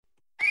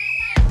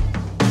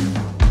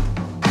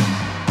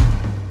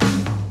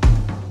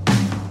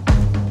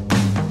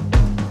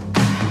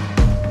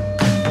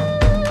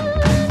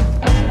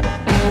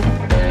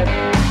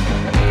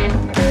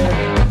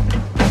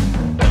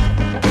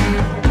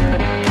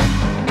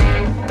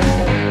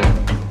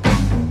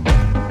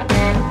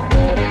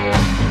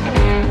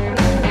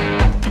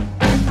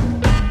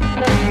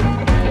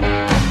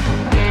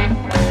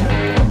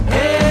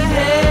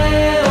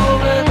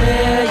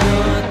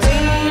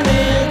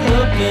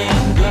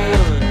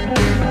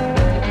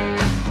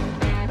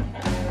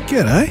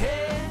it,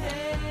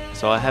 eh?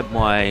 So I had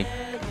one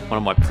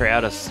of my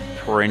proudest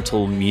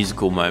parental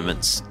musical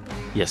moments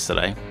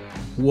yesterday.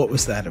 What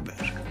was that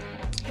about?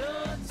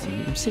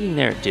 I'm sitting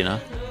there at dinner,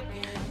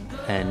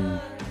 and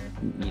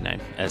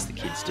as the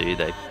kids do,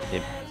 they're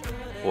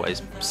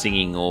always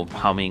singing or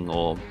humming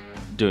or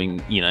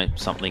doing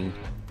something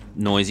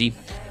noisy,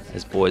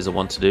 as boys are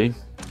wont to do.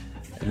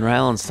 And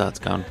Raylan starts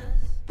going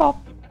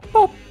pop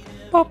pop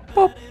pop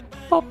pop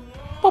pop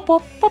pop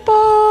pop pop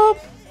pop.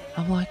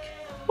 I'm like,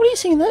 what are you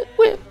singing that?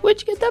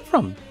 Where'd you get that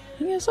from?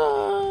 He goes,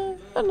 I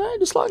don't know, I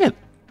just like it.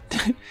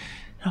 And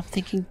I'm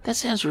thinking, that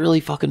sounds really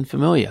fucking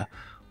familiar.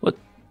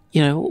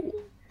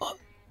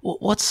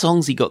 What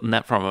songs he gotten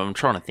that from? I'm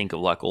trying to think of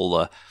like all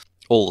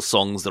the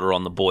songs that are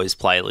on the boys'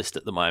 playlist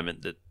at the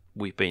moment that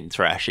we've been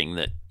thrashing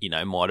that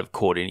might have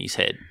caught in his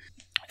head.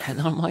 And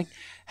I'm like,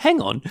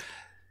 hang on,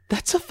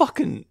 that's a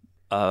fucking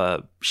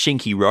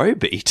Shinky Row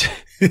beat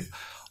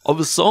of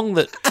a song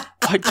that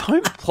I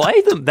don't play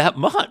them that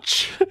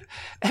much.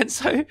 And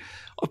so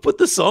I put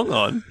the song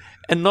on,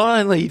 and not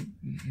only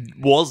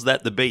was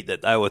that the beat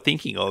that they were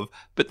thinking of,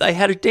 but they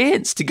had a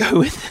dance to go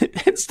with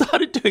it and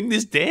started doing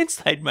this dance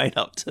they'd made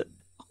up to.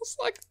 I was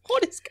like,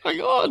 what is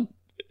going on?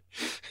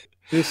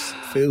 This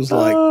feels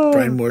like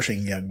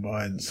brainwashing young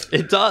minds.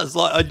 It does.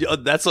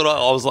 That's what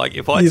I was like.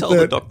 If I tell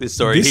the doc this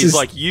story, he's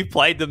like, "You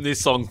played them this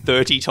song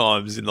 30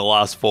 times in the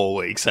last 4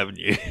 weeks, haven't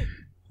you?"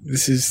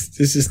 This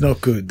is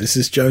not good. This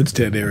is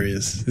Jonestown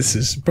areas. This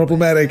is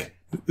problematic.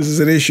 This is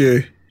an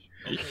issue.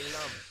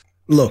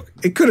 Look,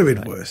 it could have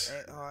been worse.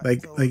 They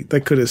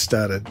could have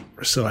started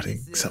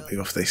reciting something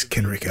off this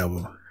Kendrick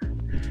album.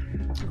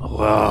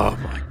 Oh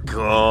my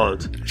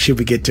god! Should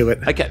we get to it?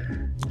 Okay.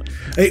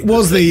 It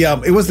was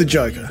the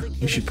Joker,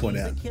 you should point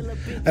out.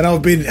 And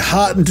I've been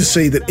heartened to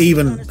see that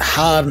even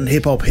hardened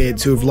hip-hop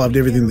heads who have loved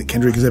everything that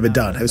Kendrick has ever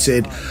done have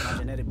said,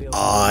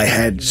 I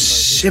had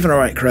 7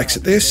 or 8 cracks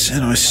at this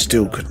and I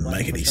still couldn't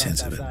make any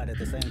sense of it.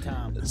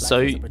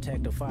 So,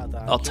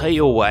 I'll tell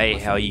you a way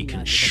how you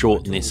can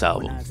shorten this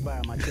album.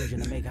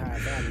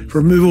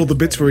 Remove all the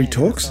bits where he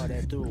talks?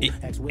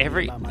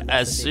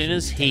 As soon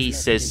as he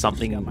says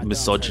something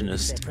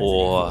misogynist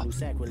or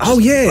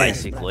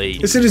basically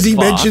as soon as he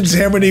mentions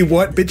how many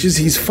white bitches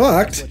he's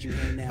fucked,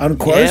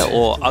 unquote. Yeah,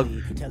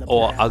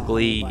 or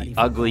ugly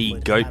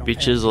goat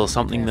bitches or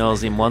something that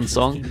was in one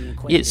song.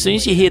 Yeah, as soon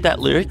as you hear that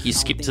lyric, you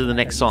skip to the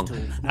next song.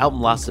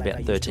 Album lasts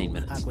about 13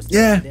 minutes.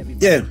 Yeah.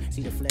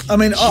 I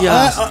mean,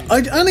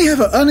 I only have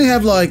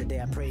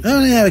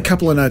a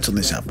couple of notes on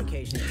this album.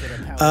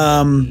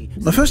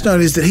 My first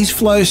note is that his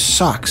flow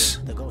sucks.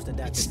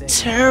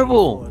 It's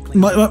terrible.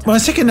 My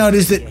second note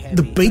is that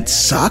the beats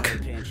suck.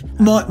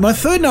 My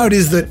third note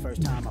is that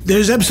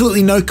there's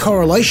absolutely no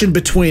correlation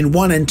between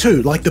 1 and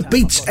 2. Like, the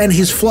beats and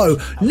his flow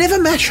never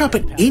match up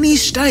at any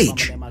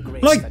stage.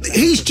 Like,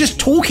 he's just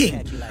talking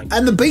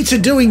and the beats are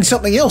doing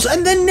something else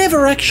and they're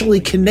never actually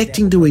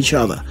connecting to each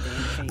other.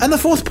 And the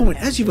fourth point,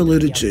 as you've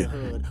alluded to,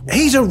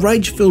 he's a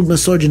rage-filled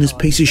misogynist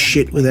piece of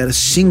shit without a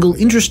single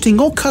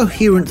interesting or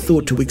coherent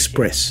thought to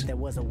express.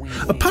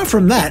 Apart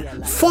from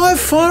that, 5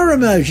 fire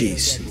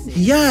emojis.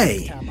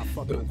 Yay.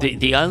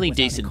 The only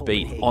decent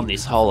beat on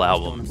this whole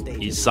album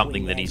is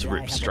something that he's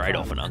ripped straight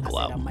off an Uncle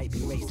album,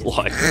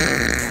 like,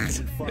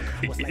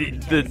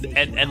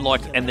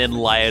 and then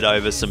layered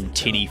over some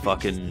tinny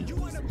fucking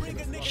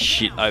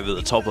shit over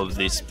the top of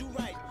this.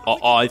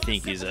 I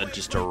think is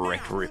just a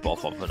direct rip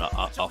off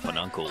of an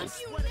Uncle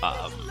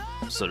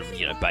sort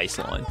of bass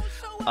line.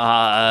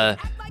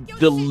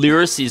 The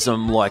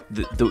lyricism, like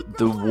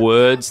the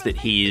words that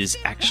he is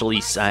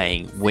actually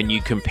saying, when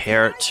you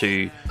compare it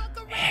to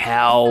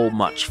how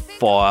much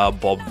fire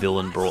Bob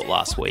Vylan brought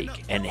last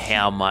week and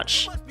how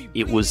much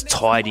it was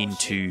tied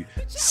into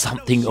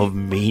something of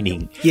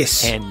meaning.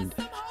 Yes. And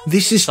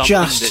this is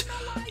just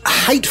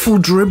hateful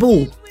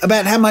dribble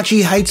about how much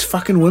he hates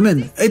fucking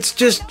women. It's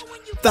just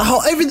the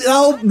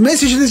whole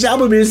message of this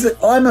album is that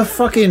I'm a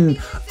fucking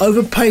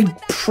overpaid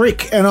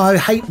prick and I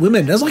hate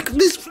women. I was like,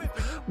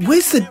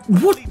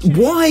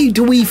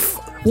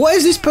 why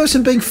is this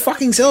person being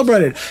fucking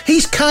celebrated?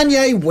 He's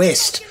Kanye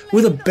West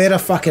with a better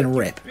fucking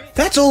rep.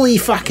 That's all he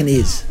fucking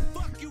is.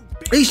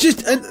 He's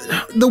just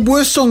the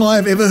worst song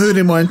I've ever heard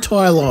in my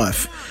entire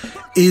life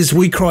is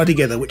 "We Cry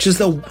Together," which was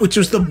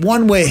the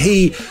one where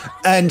he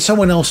and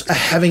someone else are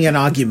having an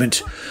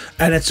argument,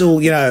 and it's all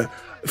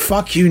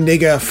fuck you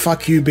nigger,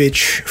 fuck you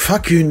bitch,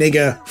 fuck you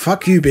nigger,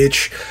 fuck you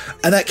bitch,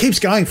 and that keeps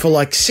going for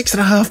like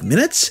 6.5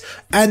 minutes.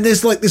 And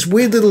there's like this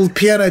weird little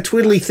piano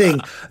twiddly thing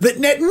that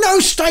at no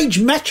stage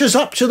matches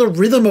up to the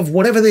rhythm of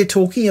whatever they're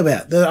talking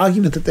about, the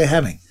argument that they're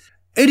having.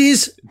 It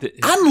is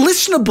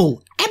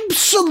unlistenable,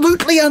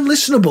 absolutely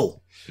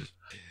unlistenable.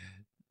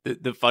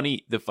 The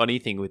funny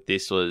thing with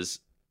this was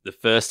the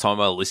first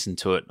time I listened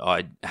to it,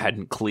 I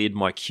hadn't cleared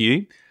my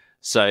queue,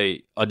 so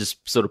I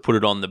just sort of put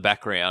it on the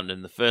background.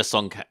 And the first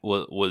song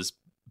was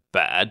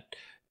bad,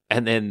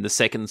 and then the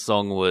second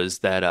song was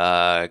that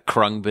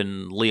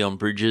Krungbin Leon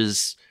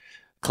Bridges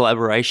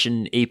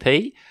collaboration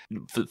EP.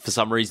 For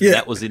some reason,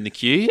 that was in the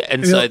queue,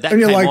 and so that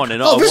came on,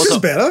 and this is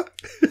better.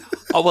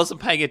 I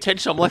wasn't paying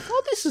attention. I'm like,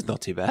 oh, this is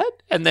not too bad.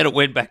 And then it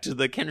went back to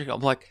the Kendrick.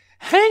 I'm like,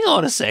 hang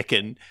on a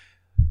second.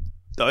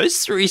 Those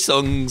 3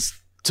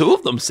 songs, 2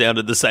 of them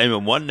sounded the same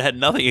and one had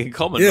nothing in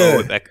common. Yeah. I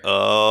went back,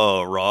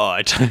 oh,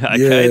 right.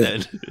 Okay,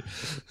 then.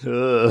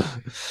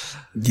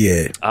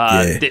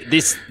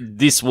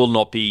 This will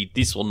not be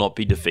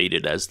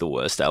defeated as the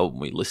worst album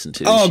we listen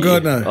to this year.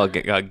 God, no.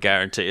 I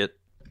guarantee it.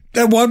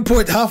 At one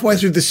point, halfway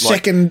through the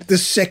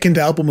second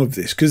album of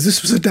this, because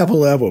this was a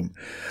double album,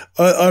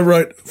 I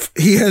wrote,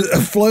 he has a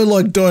flow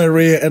like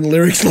diarrhea and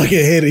lyrics like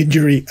a head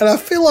injury. And I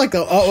feel like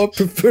I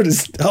prefer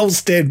to, I'll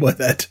stand by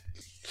that.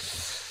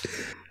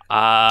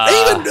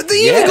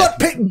 They even got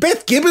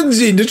Beth Gibbons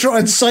in to try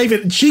and save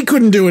it, and she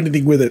couldn't do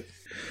anything with it.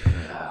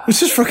 It was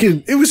just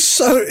fucking, it was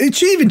so,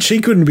 she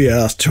couldn't be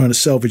asked trying to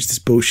salvage this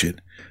bullshit.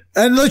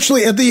 And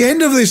literally at the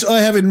end of this, I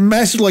have in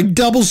massive, like,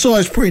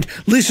 double-sized print,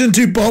 listen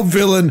to Bob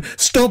Vylan,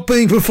 stop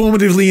being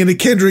performatively into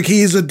Kendrick,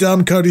 he is a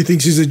dumb cunt who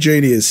thinks he's a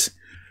genius.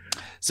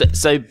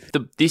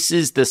 This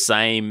is the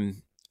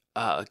same,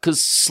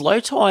 because Slow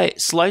Tie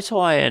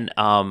and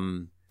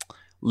the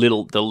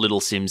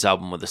Little Sims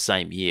album were the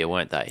same year,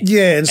 weren't they?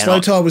 Yeah, and Slow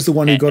Tie was the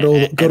one who got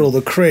all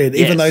the cred,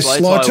 even though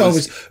Slow Tie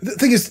was... The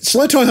thing is,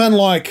 Slow Tie's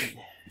unlike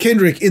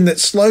Kendrick in that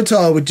Slow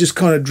Tie would just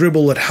kind of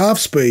dribble at half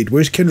speed,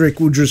 whereas Kendrick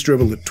would just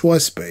dribble at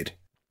twice speed.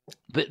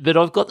 But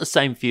I've got the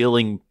same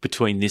feeling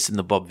between this and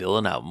the Bob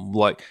Vylan album.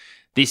 Like,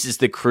 this is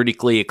the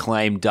critically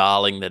acclaimed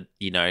darling that,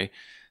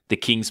 the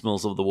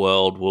Kingsmills of the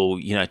world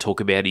will, talk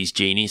about his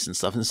genius and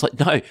stuff. And it's like,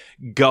 no,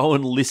 go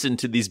and listen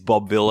to this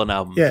Bob Vylan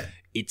album. Yeah.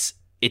 It's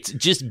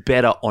just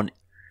better on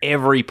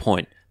every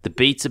point. The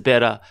beats are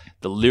better,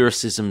 the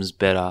lyricism's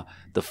better,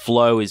 the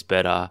flow is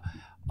better,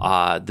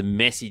 the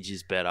message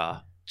is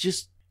better.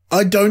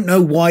 I don't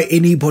know why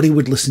anybody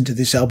would listen to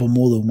this album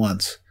more than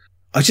once.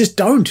 I just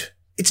don't.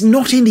 It's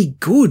not any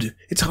good.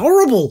 It's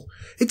horrible.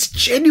 It's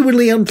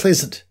genuinely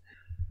unpleasant.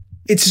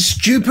 It's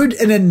stupid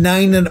and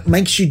inane and it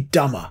makes you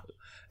dumber.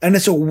 And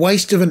it's a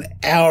waste of an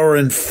hour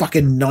and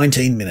fucking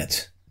 19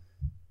 minutes.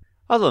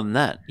 Other than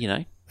that,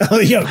 Oh,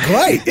 yeah,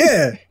 great,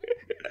 yeah.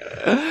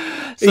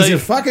 He's a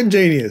fucking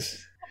genius.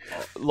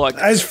 Like,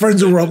 as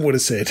Frenzel Rum would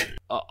have said.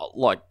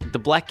 Like, the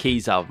Black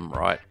Keys album,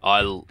 right?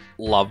 I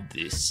loved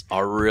this. I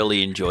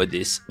really enjoyed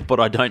this. But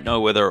I don't know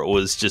whether it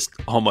was just,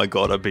 oh my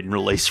God, I've been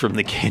released from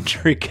the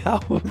Kendrick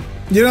album.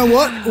 You know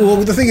what? Well,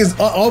 the thing is,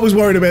 I was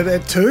worried about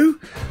that too.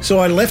 So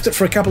I left it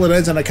for a couple of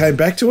days and I came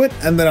back to it.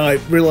 And then I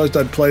realised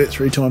I'd played it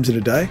 3 times in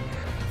a day.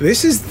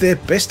 This is their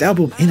best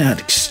album in an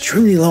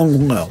extremely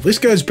long while. This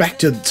goes back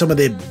to some of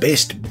their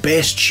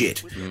best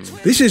shit.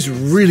 This is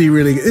really,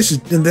 really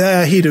good. And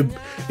they are here to,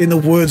 in the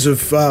words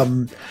of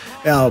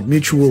our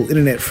mutual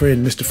internet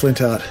friend, Mr.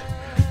 Flintheart,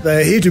 they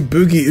are here to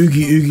boogie,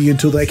 oogie, oogie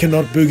until they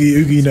cannot boogie,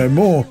 oogie no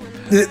more.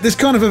 There's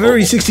kind of a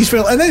very 60s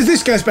feel. And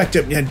this goes back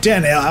to,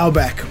 Dan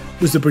Auerbach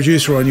was the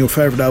producer on your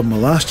favourite album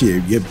of last year,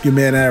 your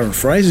man Aaron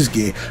Fraser's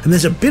Gear. And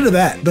there's a bit of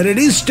that, but it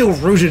is still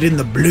rooted in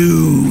the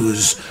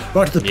blues,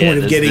 right to the point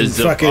of getting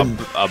fucking...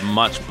 a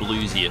much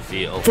bluesier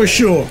feel. For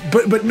sure.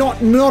 But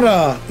not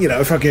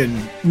a,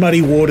 fucking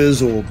Muddy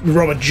Waters or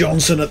Robert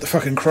Johnson at the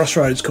fucking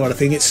Crossroads kind of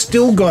thing. It's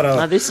still got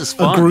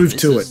a groove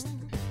to it.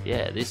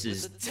 Yeah, this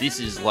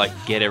is like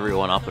get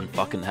everyone up and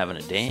fucking having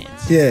a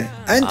dance. Yeah,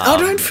 and I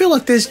don't feel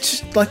like there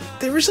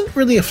isn't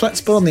really a flat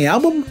spot on the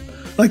album.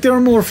 Like, there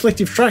are more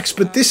reflective tracks,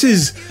 but this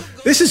is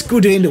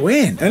good end to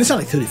end, and it's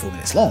only 34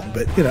 minutes long.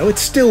 But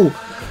it's still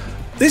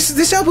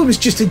this album is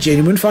just a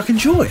genuine fucking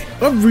joy.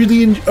 I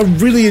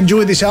really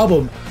enjoyed this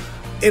album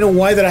in a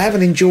way that I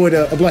haven't enjoyed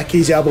a Black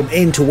Keys album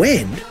end to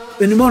end.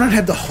 And it might not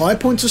have the high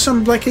points of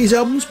some Black Keys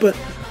albums, but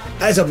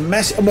as a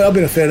massive, I've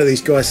been a fan of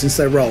these guys since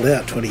they rolled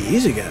out 20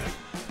 years ago.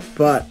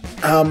 But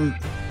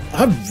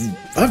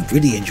I've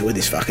really enjoyed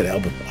this fucking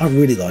album. I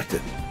really liked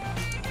it.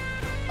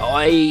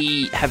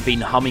 I have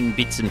been humming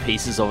bits and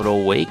pieces of it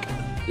all week.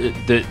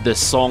 The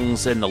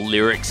songs and the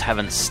lyrics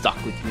haven't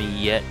stuck with me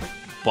yet,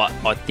 but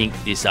I think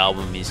this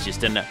album is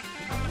just...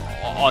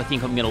 I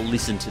think I'm going to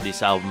listen to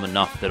this album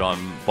enough that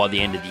by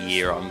the end of the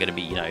year, I'm going to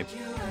be,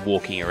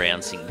 walking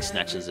around singing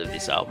snatches of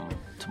this album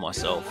to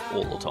myself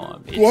all the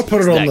time. I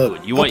put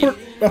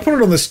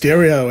it on the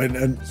stereo,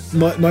 and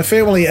my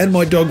family and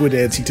my dog were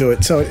dancing to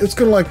it. So it's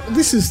kind of like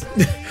this is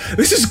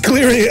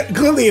clearly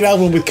an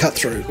album with cut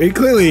through. It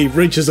clearly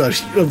reaches a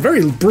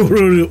very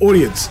broad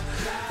audience,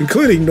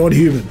 including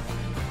non-human.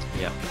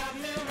 Yeah.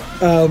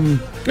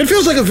 It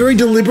feels like a very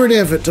deliberate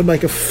effort to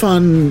make a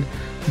fun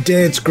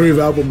dance groove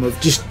album of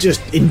just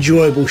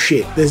enjoyable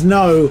shit. There's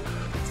no.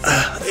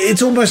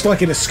 It's almost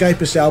like an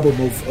escapist album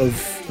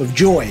of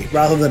joy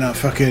rather than a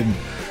fucking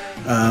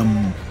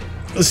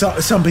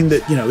something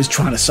that is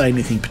trying to say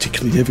anything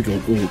particularly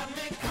difficult or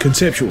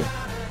conceptual.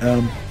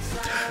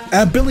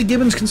 Billy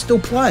Gibbons can still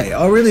play.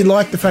 I really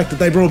like the fact that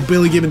they brought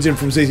Billy Gibbons in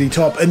from ZZ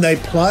Top and they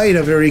played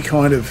a very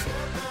kind of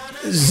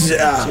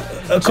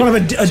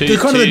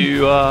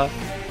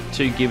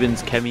two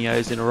Gibbons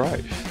cameos in a row.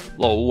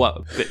 Well,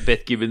 what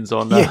Beth Gibbons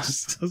on?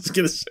 Yes, I was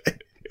going to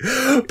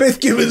say Beth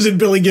Gibbons and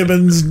Billy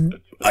Gibbons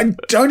I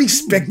don't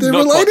expect they're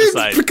Not quite the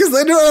related same. because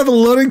they don't have a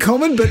lot in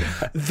common, but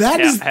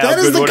that is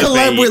good the would it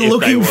collab be we're if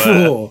looking they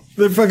for.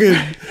 The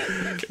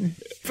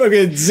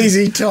fucking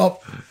ZZ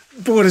Top,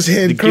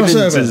 Portishead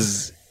crossover.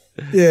 Gibbonses.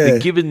 Yeah. The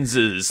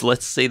Gibbonses.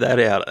 Let's see that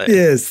out.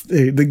 Yes,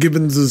 the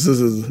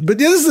Gibbonses. But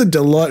yeah, this is a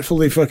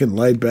delightfully fucking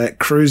laid back,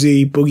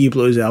 cruisy boogie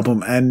blues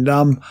album, and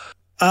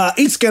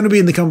it's going to be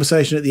in the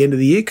conversation at the end of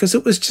the year because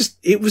it was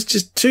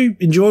just too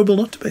enjoyable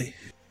not to be.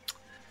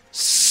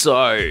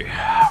 So,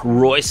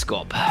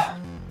 Royskop.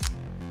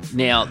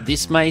 Now,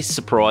 this may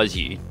surprise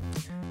you,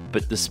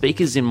 but the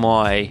speakers in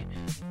my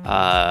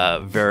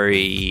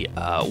very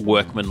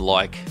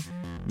workman-like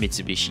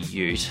Mitsubishi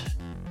Ute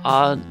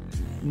are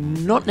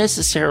not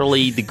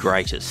necessarily the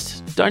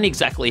greatest. Don't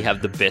exactly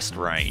have the best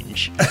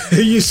range.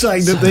 Are you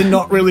saying that they're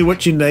not really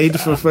what you need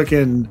for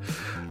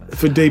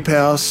deep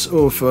house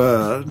or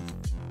for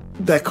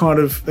that kind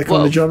of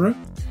genre?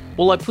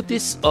 Well, I put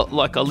this I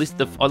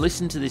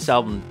listened to this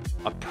album.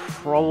 I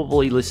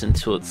probably listened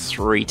to it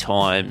 3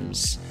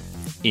 times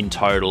in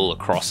total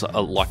across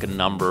a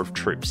number of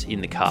trips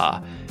in the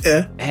car.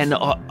 Yeah. And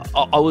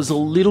I was a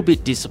little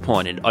bit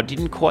disappointed. I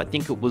didn't quite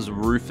think it was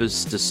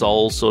Rufus Du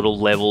Sol sort of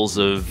levels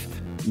of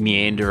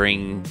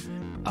meandering,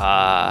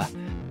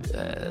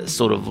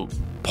 sort of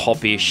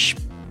popish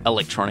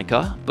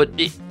electronica, but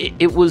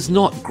it was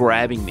not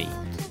grabbing me.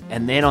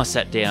 And then I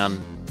sat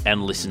down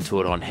and listened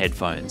to it on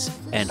headphones,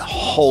 and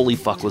holy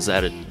fuck was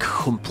that a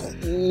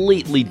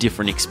completely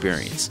different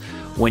experience.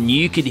 When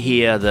you could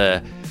hear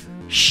the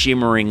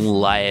shimmering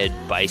layered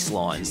bass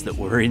lines that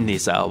were in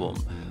this album,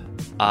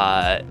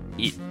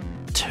 it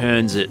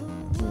turns it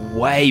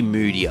way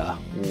moodier,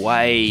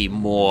 way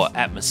more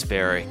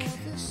atmospheric,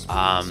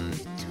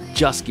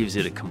 just gives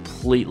it a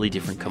completely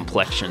different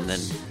complexion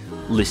than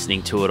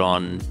listening to it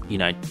on,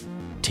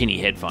 tinny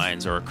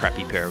headphones or a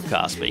crappy pair of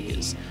car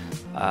speakers.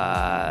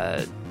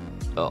 I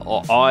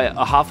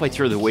halfway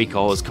through the week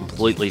I was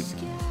completely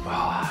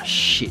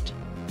shit.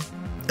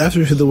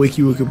 After the week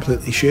you were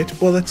completely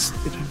shit. Well, that's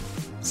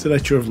it's the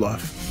nature of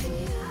life.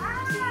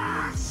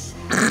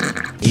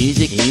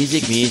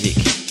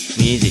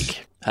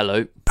 Music.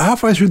 Hello.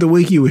 Halfway through the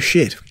week you were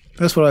shit.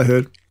 That's what I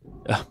heard.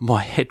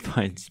 My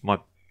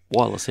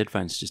wireless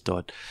headphones just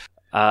died.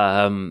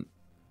 Halfway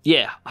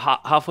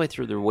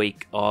through the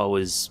week I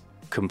was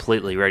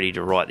completely ready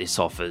to write this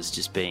off as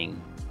just being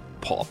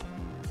pop.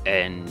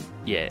 And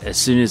yeah, as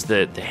soon as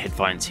the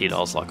headphones hit, I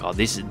was like, oh,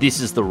 this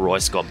is the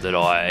Royskop that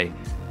I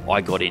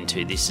got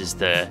into. This is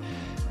the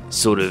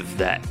sort of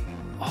that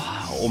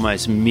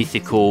almost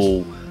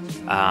mythical,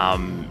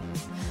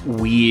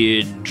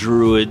 weird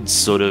druid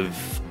sort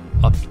of,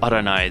 I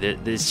don't know,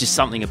 there's just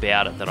something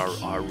about it that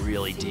I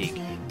really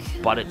dig.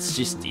 But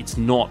it's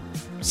not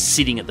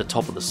sitting at the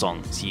top of the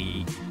songs.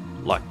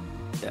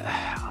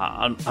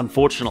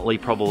 Unfortunately,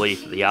 probably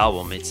for the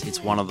album, it's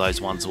one of those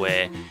ones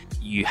where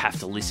you have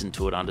to listen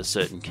to it under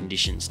certain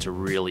conditions to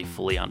really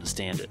fully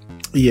understand it.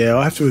 Yeah,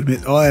 I have to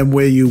admit, I am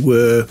where you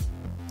were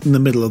in the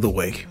middle of the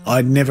week.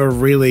 I never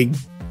really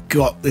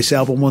got this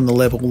album on the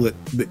level that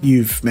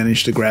you've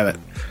managed to grab it.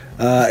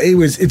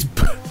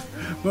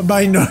 My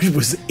main note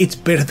was it's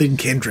better than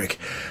Kendrick,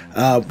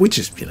 which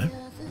is,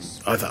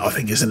 I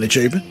think is an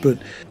achievement, but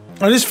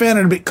I just found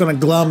it a bit kind of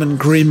glum and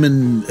grim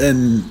and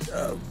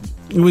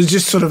it was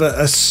just sort of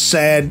a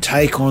sad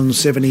take on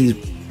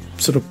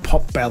 70s sort of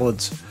pop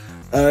ballads.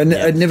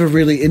 It never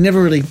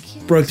really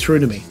broke through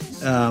to me,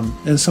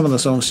 and some of the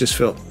songs just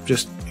felt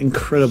just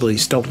incredibly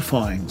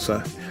stultifying.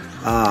 So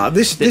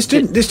this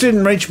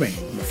didn't reach me,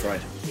 I'm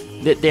afraid.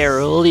 Their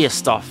earlier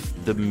stuff,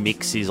 the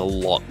mix is a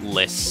lot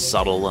less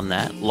subtle than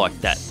that. Like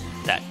that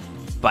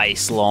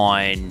bass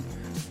line,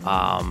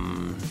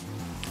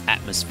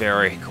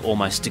 atmospheric,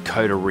 almost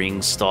Dakota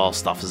Ring style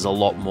stuff is a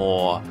lot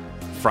more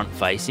front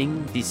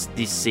facing. This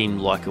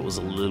seemed like it was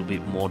a little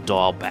bit more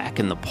dialed back,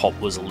 and the pop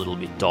was a little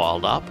bit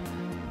dialed up.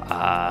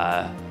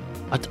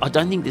 I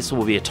don't think this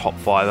will be a top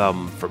 5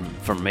 album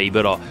from me,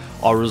 but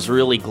I was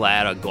really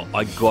glad I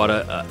got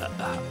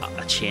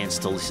a chance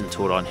to listen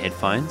to it on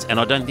headphones, and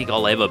I don't think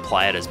I'll ever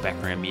play it as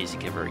background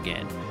music ever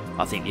again.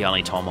 I think the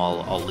only time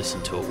I'll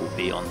listen to it will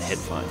be on the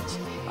headphones,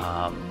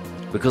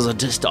 because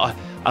I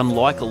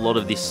unlike a lot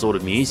of this sort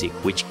of music,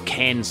 which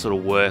can sort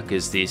of work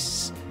as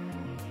this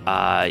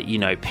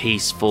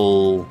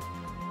peaceful,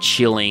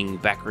 chilling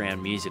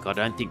background music. I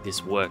don't think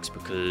this works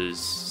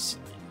because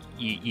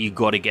you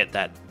got to get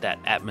that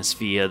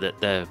atmosphere that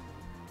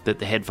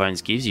the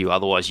headphones gives you.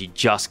 Otherwise, you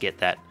just get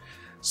that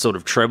sort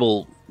of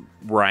treble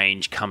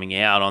range coming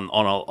out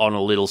on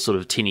a little sort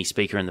of tinny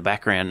speaker in the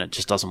background. It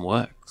just doesn't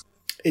work.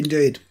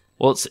 Indeed.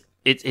 Well,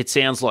 it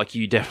sounds like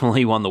you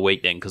definitely won the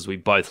week then, because we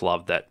both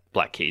loved that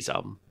Black Keys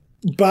album.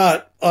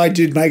 But I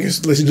did make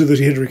us listen to the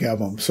Kendrick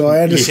album, so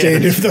I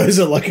understand if those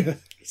are like a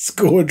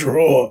score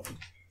draw.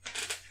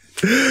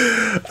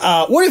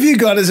 What have you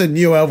got as a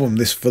new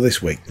album for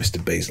this week,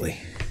 Mr. Beasley?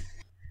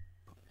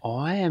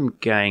 I am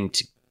going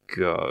to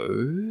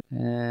go.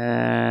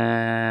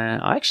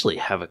 I actually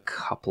have a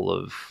couple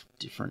of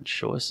different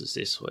choices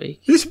this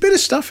week. There's a bit of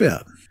stuff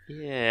out.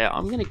 Yeah,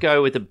 I'm going to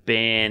go with a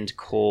band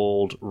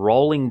called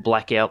Rolling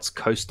Blackouts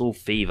Coastal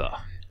Fever.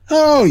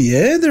 Oh,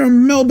 yeah, they're a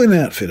Melbourne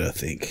outfit, I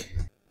think.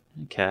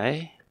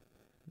 Okay.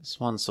 This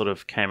one sort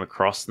of came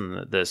across,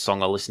 and the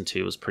song I listened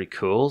to was pretty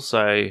cool.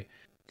 So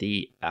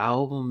the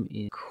album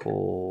is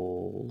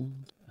called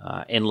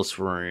Endless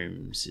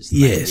Rooms is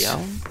the name of the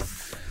album.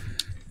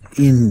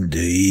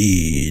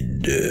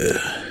 Indeed.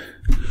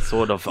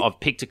 I've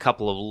picked a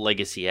couple of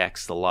legacy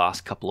acts the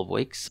last couple of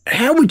weeks.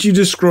 How would you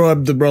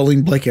describe the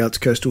Rolling Blackouts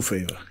Coastal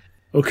Fever?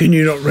 Or can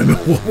you not remember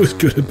what was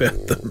good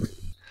about them?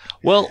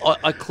 Well,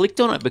 I clicked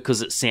on it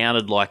because it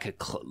sounded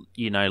like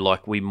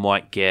like we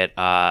might get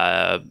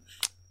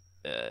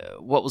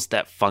what was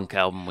that funk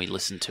album we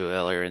listened to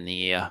earlier in the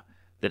year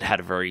that had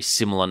a very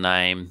similar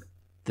name?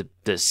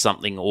 There's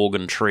something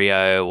organ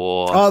trio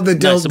or the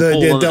Delmar. No,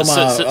 they don't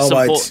sound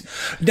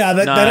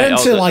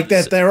like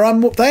that.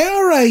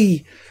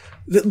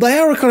 They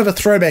are a kind of a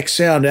throwback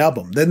sound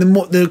album.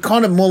 They're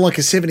kind of more like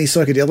a 70s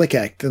psychedelic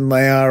act than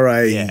they are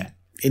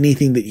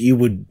anything that you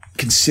would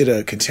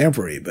consider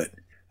contemporary, but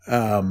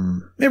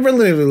they're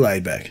relatively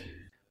laid back.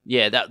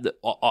 Yeah,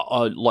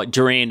 I like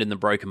Durand and the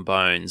Broken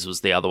Bones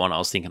was the other one I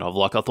was thinking of.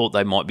 Like, I thought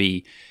they might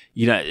be,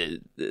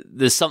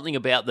 there's something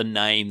about the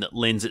name that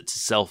lends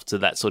itself to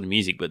that sort of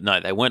music, but no,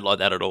 they weren't like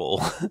that at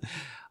all.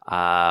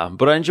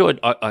 But I enjoyed.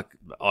 I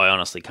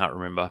honestly can't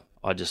remember.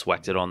 I just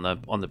whacked it on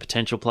the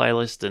potential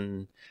playlist,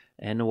 and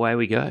away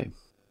we go.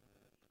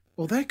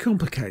 Well, that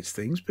complicates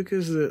things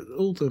because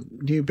all the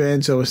new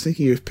bands I was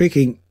thinking of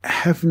picking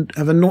have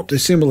a not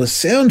dissimilar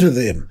sound to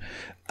them.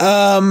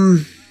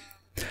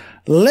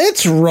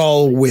 Let's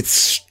roll with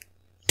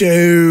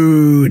Stoner,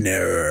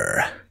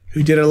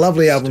 who did a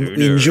lovely album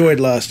we enjoyed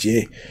last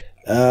year.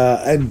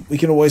 And we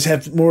can always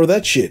have more of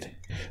that shit.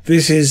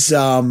 This is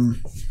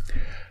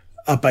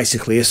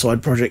basically a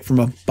side project from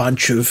a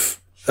bunch of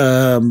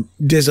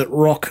desert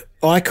rock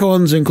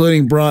icons,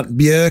 including Brant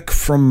Björk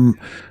from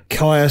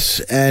Caius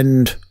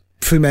and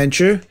Fu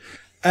Manchu.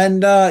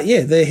 And,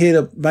 they're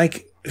here to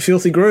make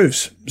filthy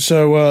grooves.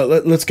 So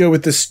let's go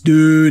with the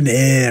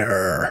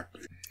Stoner.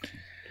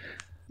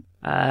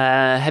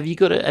 Have you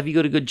got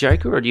a good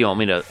joker, or do you want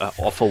me to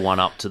offer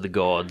one up to the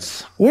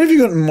gods? What have you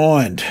got in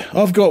mind?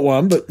 I've got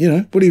one, but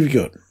what have you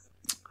got?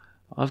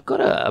 I've got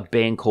a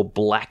band called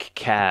Black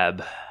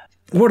Cab.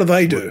 What do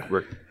they do?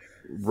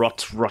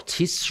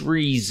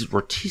 Rotisseries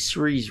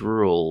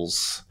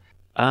rules.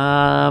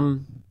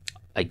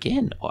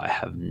 Again, I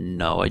have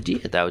no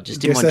idea. They were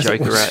just in my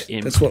joker.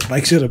 That's what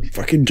makes it a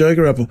fucking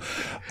joker album.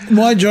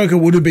 My joker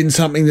would have been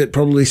something that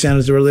probably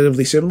sounded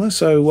relatively similar.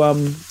 So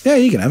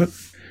you can have it.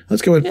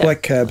 Let's go with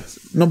Black Cab.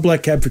 Not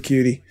Black Cab for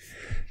cutie.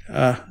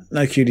 No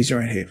cuties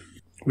around here.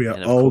 We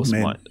are old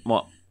men.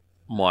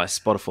 My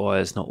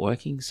Spotify is not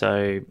working,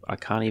 so I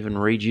can't even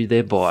read you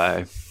their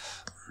bio.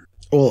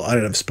 Well, I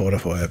don't have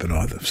Spotify open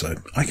either, so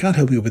I can't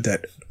help you with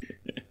that.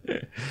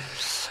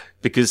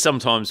 Because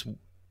sometimes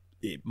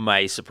it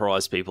may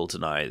surprise people to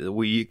know that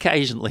we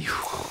occasionally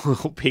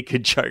will pick a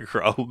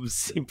joker album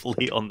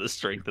simply on the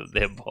strength of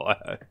their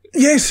bio.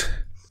 Yes.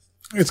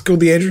 It's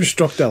called the Andrew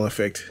Stockdale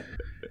effect.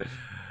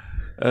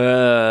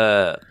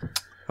 All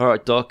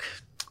right, Doc.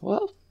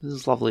 Well, this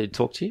is lovely to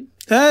talk to you.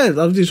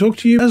 Lovely to talk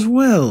to you as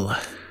well.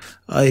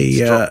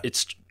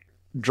 It's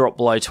dropped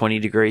below 20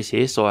 degrees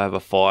here, so I have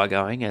a fire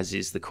going, as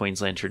is the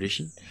Queensland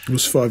tradition. It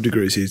was 5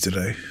 degrees here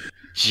today.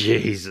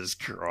 Jesus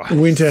Christ.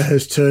 Winter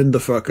has turned the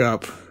fuck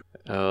up.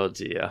 Oh,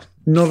 dear.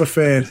 Not a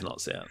fan. It's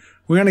not sound.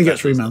 We're going to get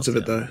 3 months of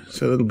it, though,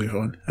 so that'll be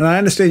fine. And I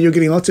understand you're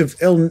getting lots of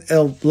El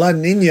La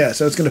Nina,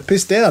 so it's going to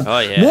piss down. Oh,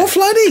 yeah. More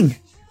flooding.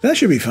 That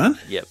should be fun.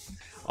 Yep.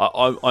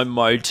 I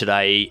mowed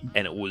today,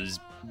 and it was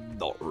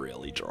not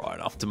really dry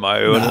enough to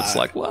mow. And it's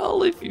like,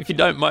 well, if you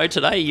don't mow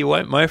today, you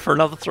won't mow for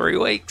another 3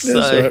 weeks.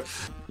 That's right.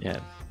 Yeah.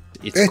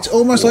 It's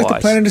almost like the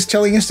planet is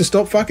telling us to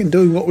stop fucking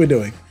doing what we're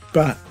doing.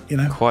 But,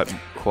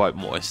 Quite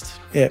moist.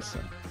 Yeah. So.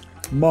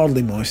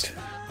 Mildly moist.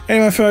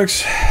 Anyway,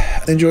 folks,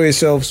 enjoy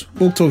yourselves.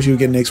 We'll talk to you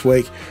again next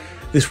week.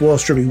 This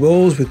was Stripping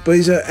Balls with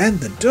Beezer and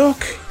the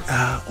Doc.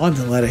 I'm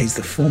the latter, he's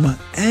the former,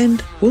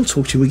 and we'll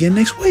talk to you again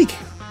next week.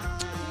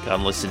 Go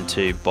and listen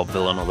to Bob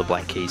Vylan or the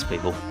Black Keys,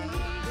 people.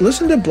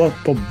 Listen to Bob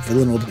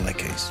Vylan or the Black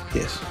Keys,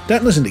 yes.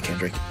 Don't listen to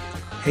Kendrick.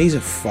 He's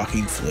a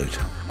fucking flute.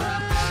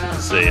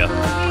 See ya.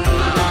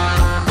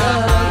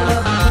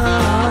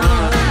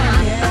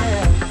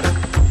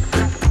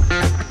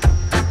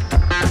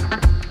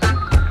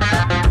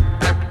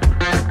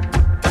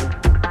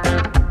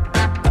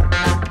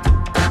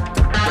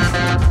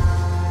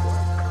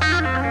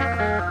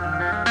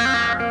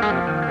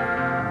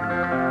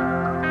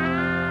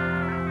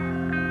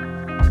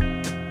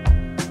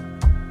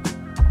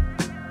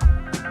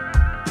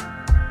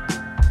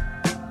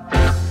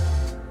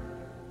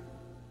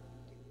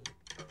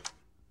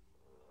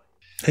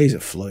 He's a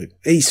flute.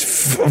 He's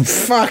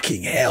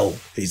fucking hell.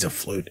 He's a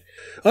flute.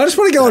 I just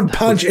want to go and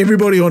punch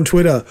everybody on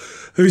Twitter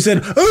who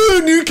said,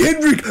 "Oh, new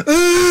Kendrick,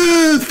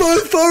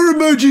 fire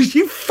emojis,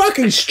 you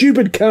fucking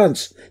stupid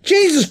cunts.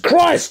 Jesus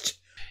Christ."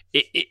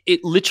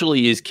 It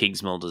literally is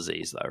Kingsmill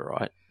disease, though,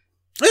 right?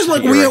 It's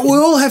like we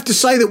all have to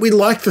say that we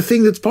like the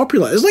thing that's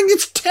popular. It's like,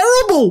 it's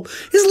terrible.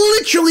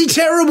 It's literally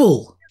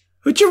terrible.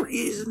 But you're...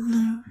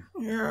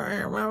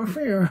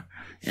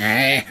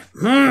 I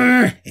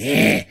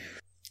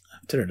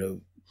don't know.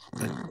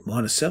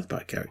 Minus South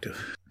Park character.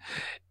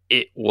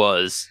 It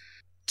was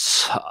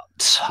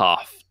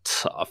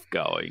tough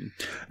going.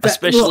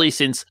 Especially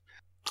since,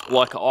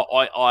 like,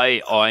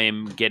 I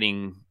am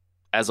getting...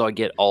 As I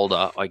get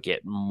older, I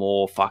get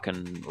more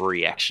fucking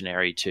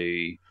reactionary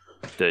to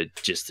the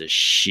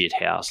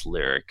shithouse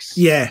lyrics.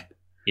 Yeah.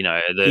 You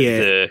know,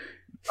 the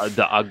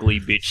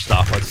ugly bitch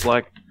stuff. It's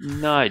like,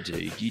 no,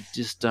 dude, you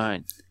just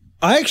don't.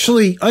 I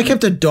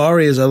kept a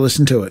diary as I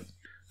listened to it.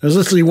 I was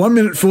literally 1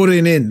 minute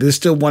 14 in. There's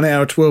still 1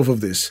 hour 12 of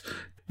this.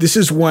 This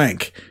is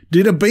wank.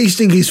 Did a bee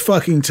sting his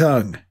fucking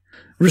tongue?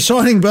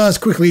 Reciting bars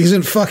quickly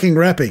isn't fucking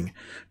rapping.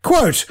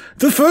 Quote,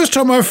 the first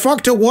time I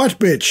fucked a white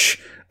bitch.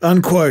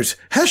 Unquote.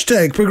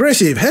 Hashtag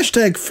progressive.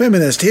 Hashtag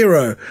feminist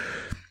hero.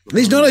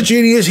 He's not a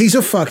genius. He's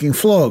a fucking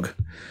flog.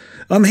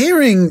 I'm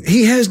hearing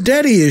he has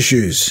daddy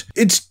issues.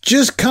 It's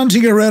just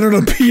cunting around on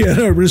a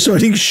piano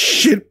reciting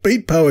shit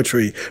beat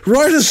poetry.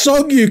 Write a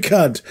song, you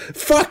cunt.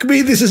 Fuck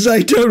me, this is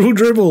a total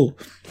dribble.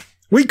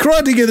 We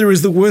Cried Together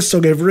is the worst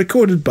song ever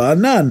recorded, bar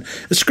none.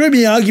 A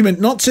screaming argument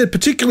not set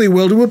particularly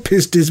well to a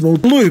piss dismal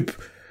loop.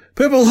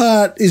 Purple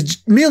Heart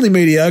is merely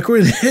mediocre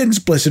and hence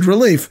blessed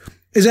relief.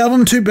 Is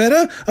album 2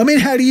 better? I mean,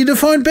 how do you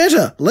define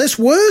better? Less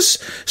worse?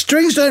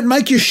 Strings don't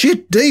make your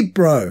shit deep,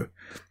 bro.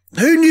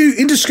 Who knew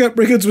Interscope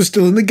Records was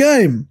still in the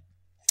game?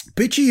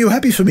 Bitch, are you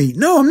happy for me?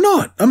 No, I'm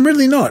not. I'm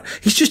really not.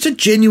 He's just a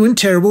genuinely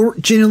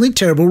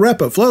terrible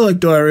rapper. Flow like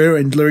diarrhea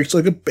and lyrics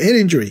like a head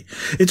injury.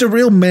 It's a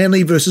real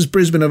Manly versus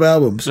Brisbane of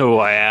albums. Oh,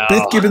 wow.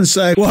 Beth Gibbons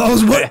saying,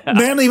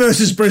 Manly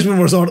versus Brisbane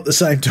was on at the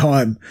same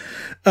time.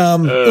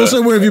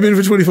 Also, where have you been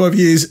for 25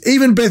 years?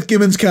 Even Beth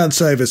Gibbons can't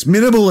save us.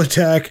 Minimal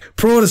Attack,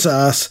 Prawnus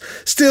Ass,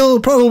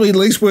 still probably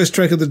least worst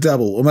track of the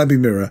double, or maybe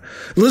Mirror.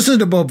 Listen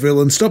to Bob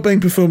Villain, stop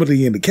being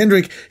performative into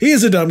Kendrick. He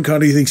is a dumb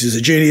cunt who thinks he's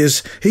a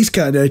genius. He's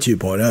Kanye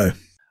 2.0.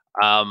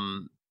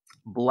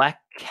 Black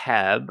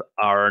Cab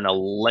are an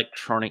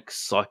electronic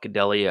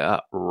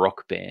psychedelia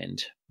rock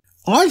band.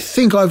 I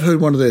think I've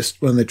heard one of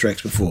their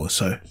tracks before,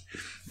 so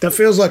that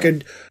feels like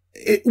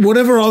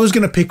whatever I was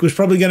going to pick was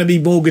probably going to be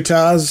more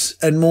guitars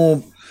and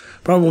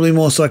probably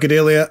more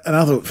psychedelia, and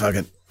I thought, fuck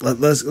it,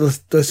 let's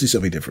do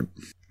something different.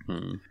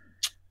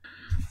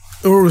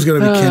 Or it was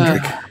going to be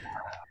Kendrick.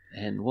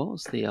 And what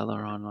was the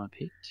other one I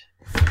picked?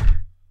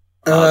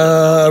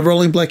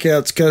 Rolling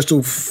Blackouts,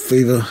 Coastal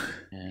Fever.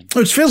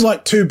 Which feels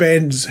like two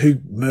bands who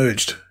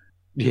merged.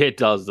 Yeah, it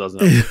does,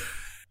 doesn't it?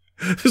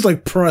 It's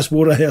like Price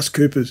Waterhouse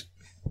Coopers.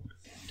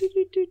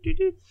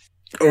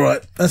 All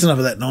right, that's enough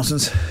of that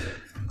nonsense.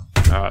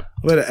 All right.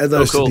 I better add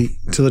those to the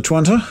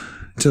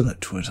to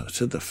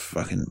the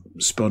fucking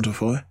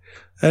Spotify,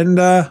 and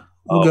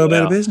we'll go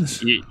about our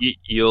business.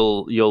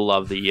 You'll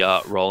love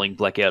the Rolling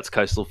Blackouts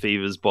Coastal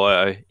Fevers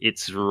bio.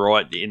 It's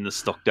right in the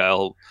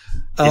Stockdale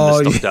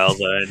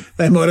zone.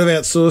 They might have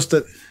outsourced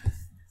it.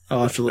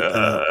 I'll have to look that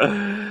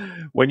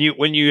up. When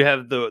you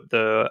have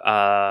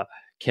the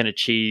can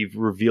achieve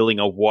revealing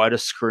a wider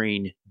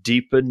screen,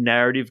 deeper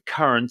narrative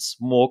currents,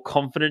 more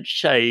confident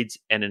shades,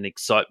 and an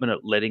excitement at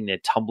letting their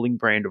tumbling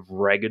brand of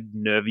ragged,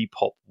 nervy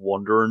pop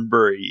wander and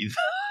breathe.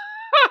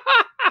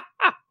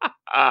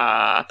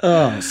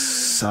 Oh,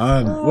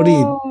 son, what are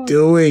you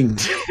doing?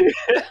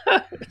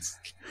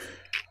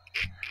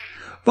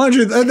 Mind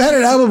you, they had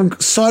an album,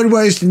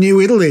 Sideways to New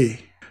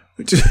Italy,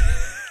 which is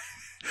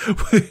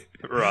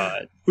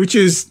right. Which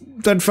is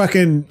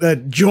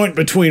that joint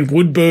between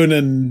Woodburn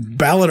and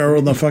Ballina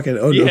on the fucking...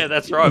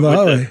 that's right.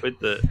 With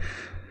the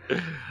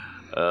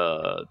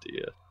oh,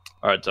 dear.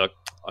 All right, Doc.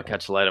 I'll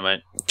catch you later,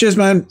 mate. Cheers,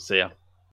 man. See ya.